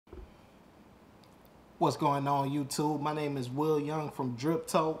What's going on, YouTube? My name is Will Young from Drip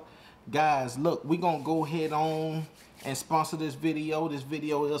Talk. Guys, look, we're going to go ahead on and sponsor this video. This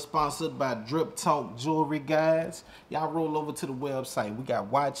video is sponsored by Drip Talk Jewelry, guys. Y'all roll over to the website. We got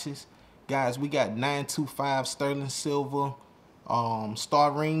watches. Guys, we got 925 sterling silver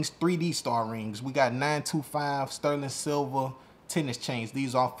star rings, 3D star rings. We got 925 sterling silver tennis chains.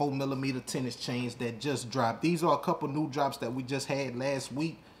 These are 4mm tennis chains that just dropped. These are a couple new drops that we just had last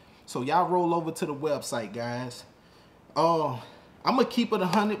week. So y'all roll over to the website, guys. I'm gonna keep it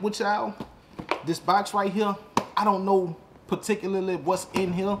 100 with y'all. This box right here, I don't know particularly what's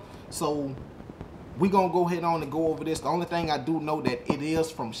in here, so we gonna go ahead on and go over this. The only thing I do know that it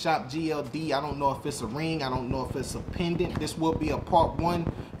is from Shop GLD. I don't know if it's a ring. I don't know if it's a pendant. This will be a part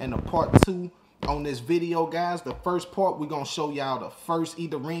 1 and a part 2 on this video, guys. The first part, we're gonna show y'all the first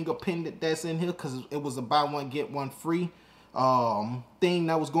either ring or pendant that's in here, because it was a buy one get one free thing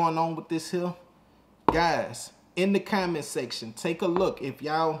that was going on with this here. Guys, in the comment section, take a look. If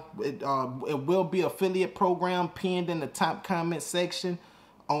y'all, it will be affiliate program pinned in the top comment section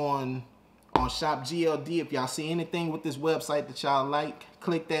on Shop GLD. If y'all see anything with this website that y'all like,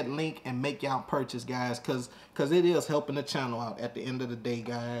 click that link and make y'all purchase, guys, because it is helping the channel out at the end of the day,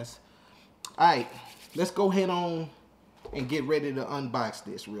 guys. All right, let's go ahead on and get ready to unbox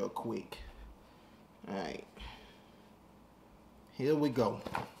this real quick. All right, here we go.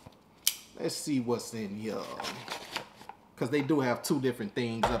 Let's see what's in here, because they do have two different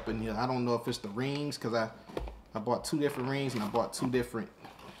things up in here. I don't know if it's the rings, because I bought two different rings and I bought two different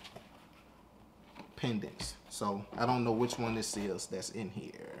pendants, so I don't know which one this is that's in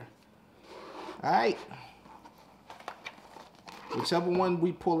here. All right, whichever one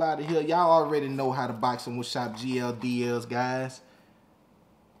we pull out of here, y'all already know how the boxing with Shop GLD is, guys.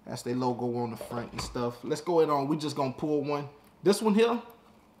 That's their logo on the front and stuff. Let's go ahead on. We just gonna pull one. This one here,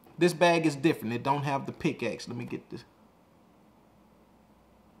 this bag is different. It don't have the pickaxe. Let me get this.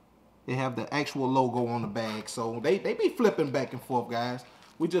 They have the actual logo on the bag, so they be flipping back and forth, guys.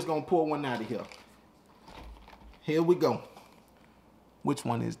 We just gonna pull one out of here. Here we go. Which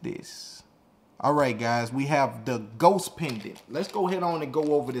one is this? All right, guys, we have the ghost pendant. Let's go ahead on and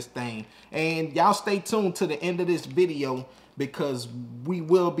go over this thing. And y'all stay tuned to the end of this video, because we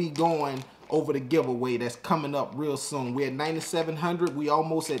will be going over the giveaway that's coming up real soon. We're at 9,700. We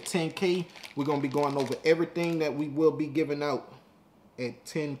almost at 10K. We're going to be going over everything that we will be giving out at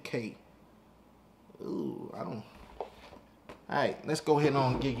 10K. Ooh, I don't... All right, let's go ahead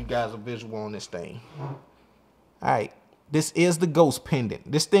on and give you guys a visual on this thing. All right, this is the ghost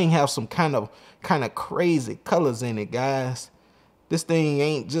pendant. This thing has some kind of crazy colors in it, guys. This thing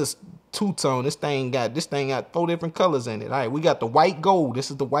ain't just two-tone. This thing got 4 different colors in it. All right, we got the white gold.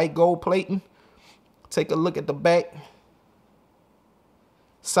 This is the white gold plating. Take a look at the back.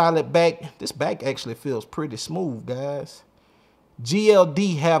 Solid back. This back actually feels pretty smooth, guys.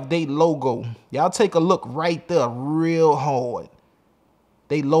 GLD have their logo. Y'all take a look right there real hard.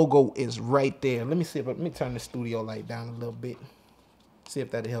 Their logo is right there. Let me see if let me turn the studio light down a little bit. See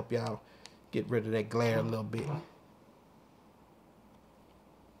if that'll help y'all get rid of that glare a little bit.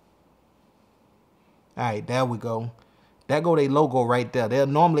 All right, there we go. There go their logo right there. They'll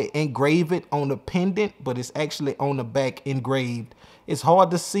normally engrave it on the pendant, but it's actually on the back engraved. It's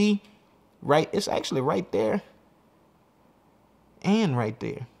hard to see, right? It's actually right there and right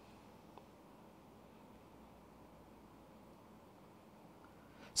there.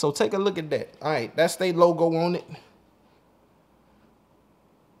 So take a look at that. All right, that's their logo on it.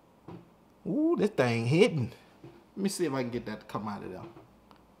 Ooh, this thing hidden. Let me see if I can get that to come out of there.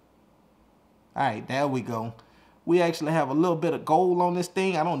 All right, there we go. We actually have a little bit of gold on this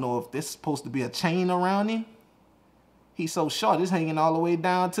thing. I don't know if this is supposed to be a chain around him. He's so short, it's hanging all the way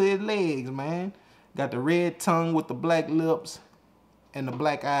down to his legs, man. Got the red tongue with the black lips and the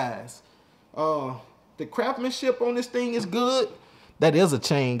black eyes. The craftsmanship on this thing is good. That is a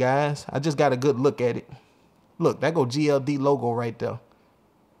chain, guys. I just got a good look at it. Look, that go GLD logo right there.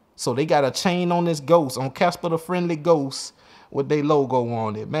 So they got a chain on this ghost, on Casper the Friendly Ghost, with their logo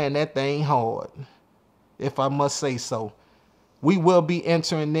on it. Man, that thing hard, if I must say so. We will be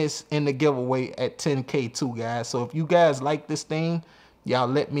entering this in the giveaway at 10K too, guys. So if you guys like this thing, y'all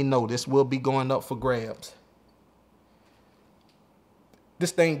let me know. This will be going up for grabs.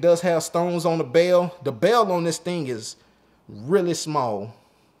 This thing does have stones on the bell. The bell on this thing is really small.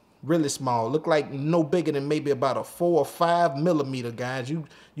 Really small. Look like no bigger than maybe about a 4 or 5 millimeter, guys. You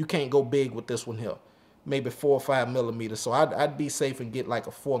can't go big with this one here. Maybe 4 or 5 millimeters. So I'd be safe and get like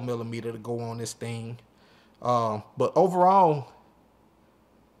a 4 millimeter to go on this thing. But overall,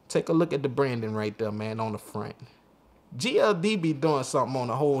 take a look at the branding right there, man, on the front. GLD be doing something on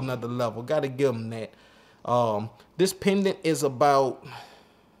a whole nother level. Got to give them that. This pendant is about,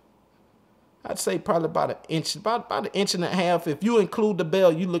 I'd say probably about an inch, about an inch and a half. If you include the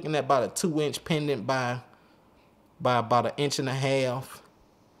bell, you're looking at about a 2-inch pendant by about an inch and a half.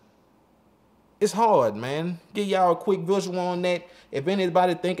 It's hard, man. Give y'all a quick visual on that. If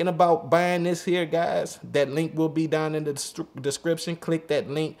anybody thinking about buying this here, guys, that link will be down in the description. Click that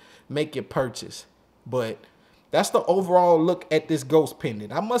link, make your purchase. But that's the overall look at this ghost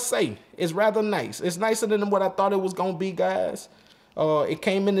pendant. I must say, it's rather nice. It's nicer than what I thought it was going to be, guys. It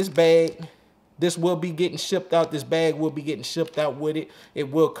came in this bag. This will be getting shipped out. This bag will be getting shipped out with it.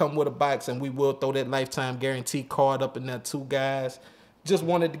 It will come with a box, and we will throw that lifetime guarantee card up in there too, guys. Just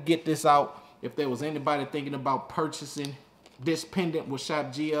wanted to get this out. If there was anybody thinking about purchasing this pendant with Shop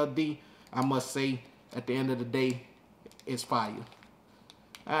GLD, I must say, at the end of the day, it's fire.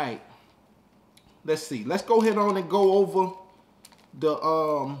 All right. Let's see. Let's go ahead on and go over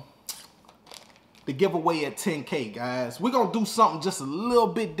the giveaway at 10K, guys. We're going to do something just a little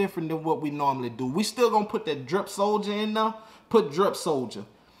bit different than what we normally do. We still going to put that Drip Soldier in there. Put Drip Soldier.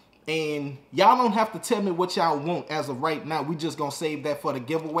 And y'all don't have to tell me what y'all want as of right now. We just going to save that for the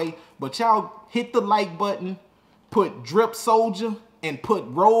giveaway. But y'all hit the like button, put Drip Soldier, and put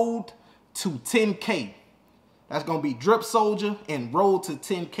Road to 10K. That's going to be Drip Soldier and Road to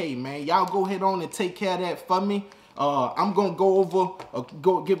 10K, man. Y'all go ahead on and take care of that for me. I'm going to go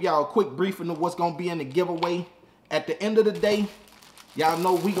over, give y'all a quick briefing of what's going to be in the giveaway. At the end of the day, y'all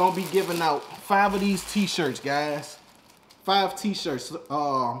know we going to be giving out 5 of these t-shirts, guys. 5 t-shirts,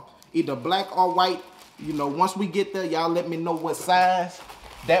 either black or white. You know, once we get there, y'all let me know what size.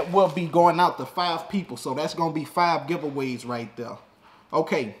 That will be going out to 5 people. So that's going to be 5 giveaways right there.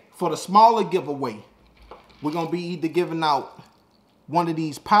 Okay, for the smaller giveaway, we're going to be either giving out one of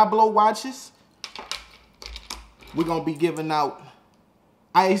these Pablo watches. We're going to be giving out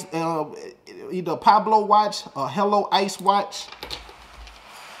ice, either Pablo watch, a Hello Ice watch,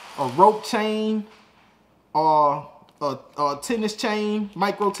 a rope chain, or a tennis chain,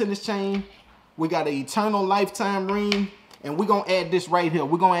 micro tennis chain. We got an Eternal Lifetime ring. And we're going to add this right here.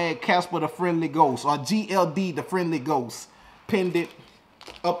 We're going to add Casper the Friendly Ghost, or GLD the Friendly Ghost pendant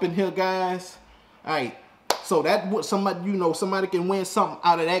up in here, guys. All right. So that what somebody, you know, somebody can win something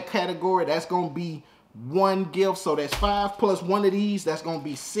out of that category. That's going to be 1 gift. So that's 5 plus 1 of these. That's going to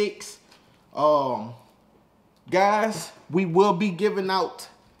be 6. Guys, we will be giving out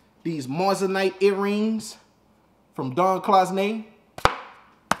these Moissanite earrings from Don Closnay.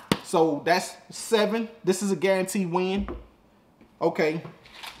 So that's 7. This is a guaranteed win. Okay.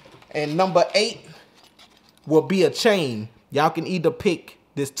 And number 8 will be a chain. Y'all can either pick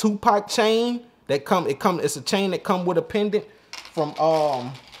this Tupac chain that it's a chain that come with a pendant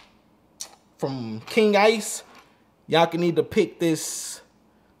from King Ice. Y'all can either pick this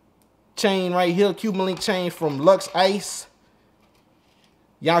chain right here, Cuban Link chain from Lux Ice.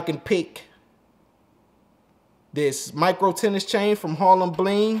 Y'all can pick this micro tennis chain from Harlem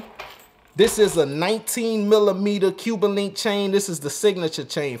Bling. This is a 19mm Cuban Link chain. This is the signature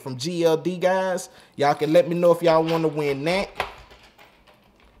chain from GLD, guys. Y'all can let me know if y'all want to win that.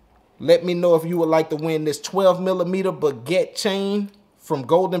 Let me know if you would like to win this 12mm baguette chain from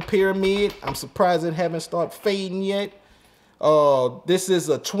Golden Pyramid. I'm surprised it haven't started fading yet. This is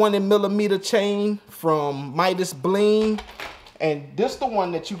a 20mm chain from Midas Bling. And this the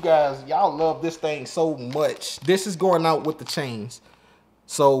one that you guys, y'all love this thing so much. This is going out with the chains.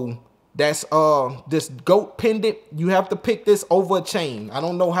 So that's this goat pendant. You have to pick this over a chain. I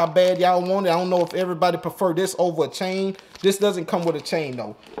don't know how bad y'all want it. I don't know if everybody prefer this over a chain. This doesn't come with a chain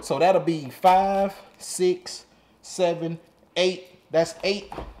though. So that'll be 5, 6, 7, 8. That's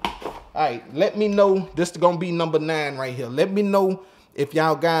 8. All right, let me know. This is gonna be number 9 right here. Let me know if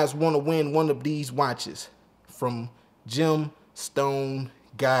y'all guys want to win one of these watches from Gemstone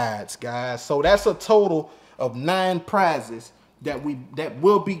Guides, guys. So that's a total of 9 prizes that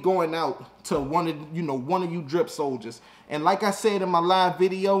will be going out to one of you drip soldiers. And like I said in my live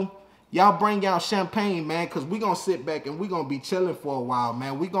video, y'all bring y'all champagne, man, because we're going to sit back and we're going to be chilling for a while,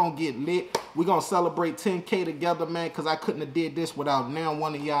 man. We're going to get lit. We're going to celebrate 10K together, man, because I couldn't have did this without now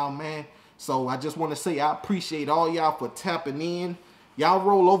one of y'all, man. So I just want to say I appreciate all y'all for tapping in. Y'all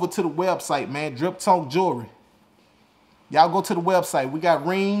roll over to the website, man, Drip Talk Jewelry. Y'all go to the website. We got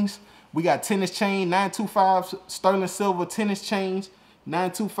rings. We got tennis chain, 925 sterling silver tennis chains,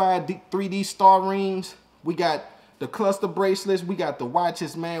 925 3D star rings. We got the cluster bracelets. We got the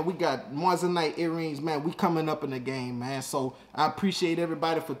watches, man. We got Moissanite earrings, man. We coming up in the game, man. So I appreciate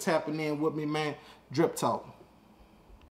everybody for tapping in with me, man. Drip Talk.